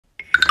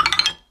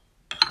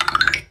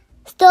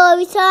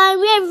Story time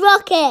with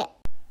Rocket.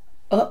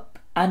 Up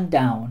and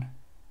Down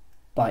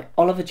by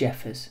Oliver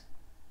Jeffers.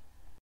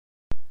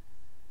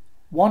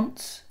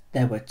 Once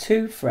there were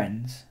two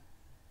friends,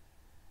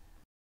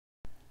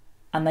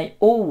 and they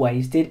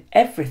always did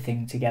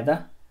everything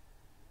together,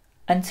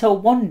 until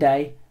one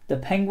day the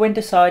penguin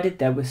decided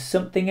there was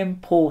something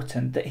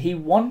important that he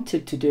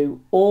wanted to do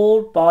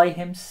all by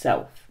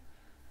himself.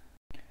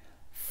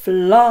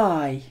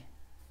 Fly!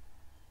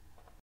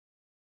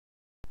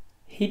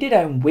 He did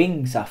own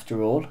wings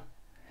after all,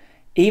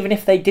 even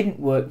if they didn't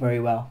work very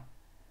well,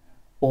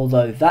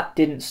 although that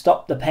didn't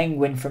stop the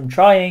penguin from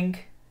trying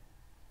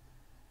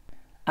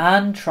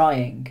and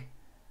trying,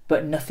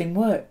 but nothing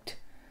worked,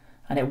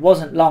 and it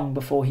wasn't long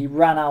before he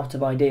ran out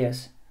of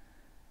ideas.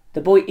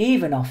 The boy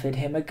even offered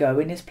him a go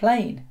in his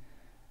plane,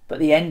 but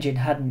the engine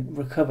hadn't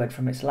recovered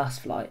from its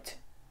last flight.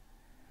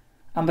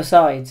 And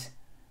besides,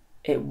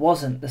 it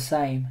wasn't the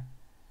same.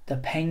 The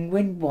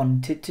penguin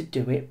wanted to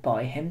do it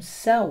by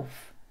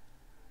himself.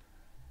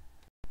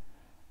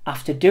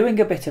 After doing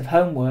a bit of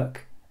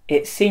homework,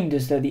 it seemed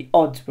as though the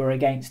odds were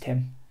against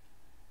him.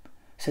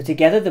 So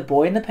together the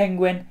boy and the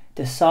penguin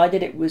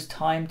decided it was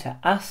time to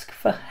ask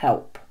for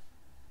help,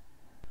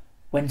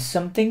 when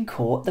something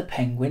caught the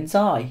penguin's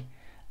eye,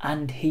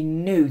 and he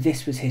knew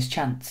this was his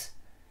chance.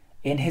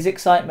 In his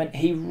excitement,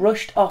 he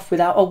rushed off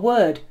without a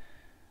word.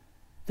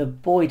 The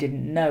boy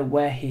didn't know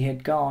where he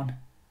had gone.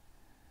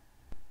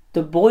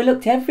 The boy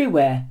looked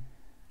everywhere,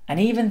 and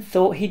even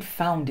thought he'd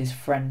found his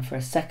friend for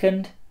a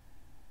second,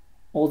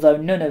 although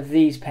none of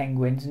these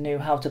penguins knew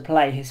how to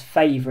play his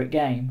favourite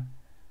game.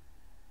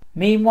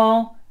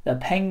 Meanwhile, the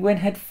penguin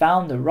had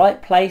found the right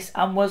place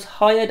and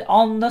was hired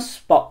on the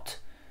spot.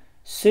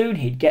 Soon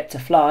he'd get to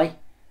fly,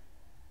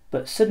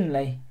 but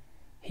suddenly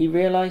he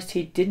realised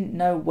he didn't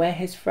know where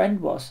his friend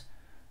was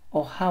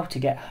or how to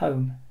get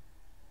home.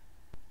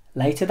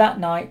 Later that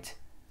night,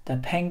 the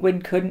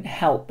penguin couldn't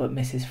help but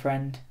miss his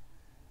friend.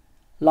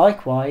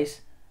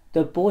 Likewise,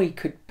 the boy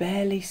could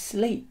barely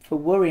sleep for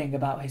worrying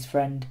about his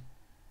friend.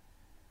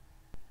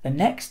 The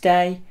next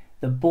day,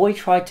 the boy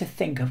tried to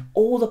think of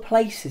all the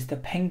places the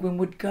penguin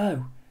would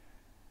go.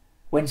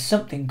 When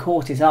something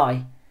caught his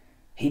eye,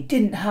 he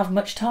didn't have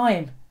much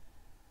time.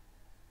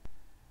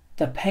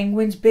 The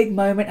penguin's big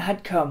moment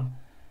had come,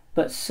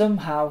 but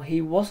somehow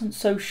he wasn't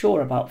so sure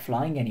about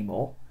flying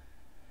anymore.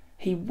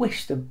 He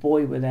wished the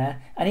boy were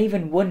there and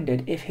even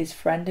wondered if his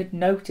friend had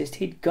noticed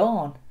he'd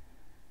gone.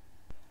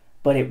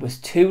 But it was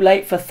too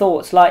late for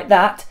thoughts like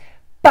that.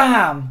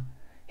 Bam!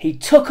 He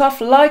took off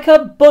like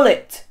a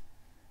bullet.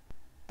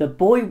 The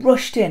boy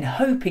rushed in,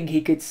 hoping he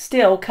could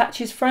still catch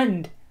his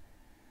friend.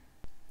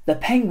 The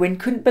penguin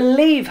couldn't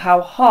believe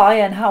how high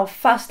and how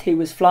fast he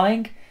was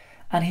flying,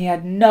 and he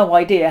had no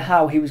idea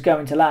how he was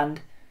going to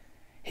land.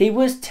 He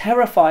was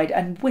terrified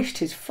and wished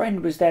his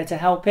friend was there to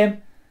help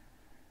him.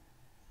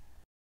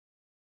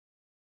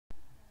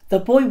 The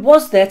boy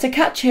was there to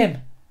catch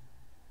him.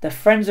 The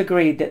friends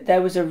agreed that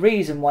there was a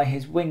reason why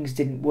his wings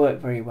didn't work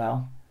very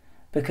well,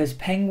 because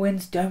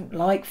penguins don't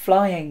like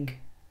flying.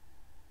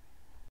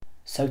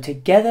 So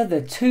together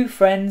the two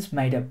friends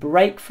made a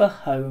break for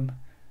home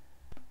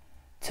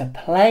to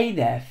play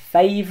their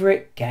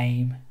favourite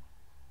game.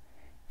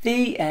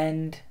 The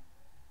end.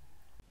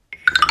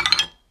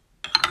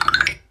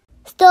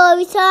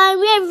 Story time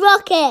with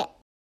Rocket.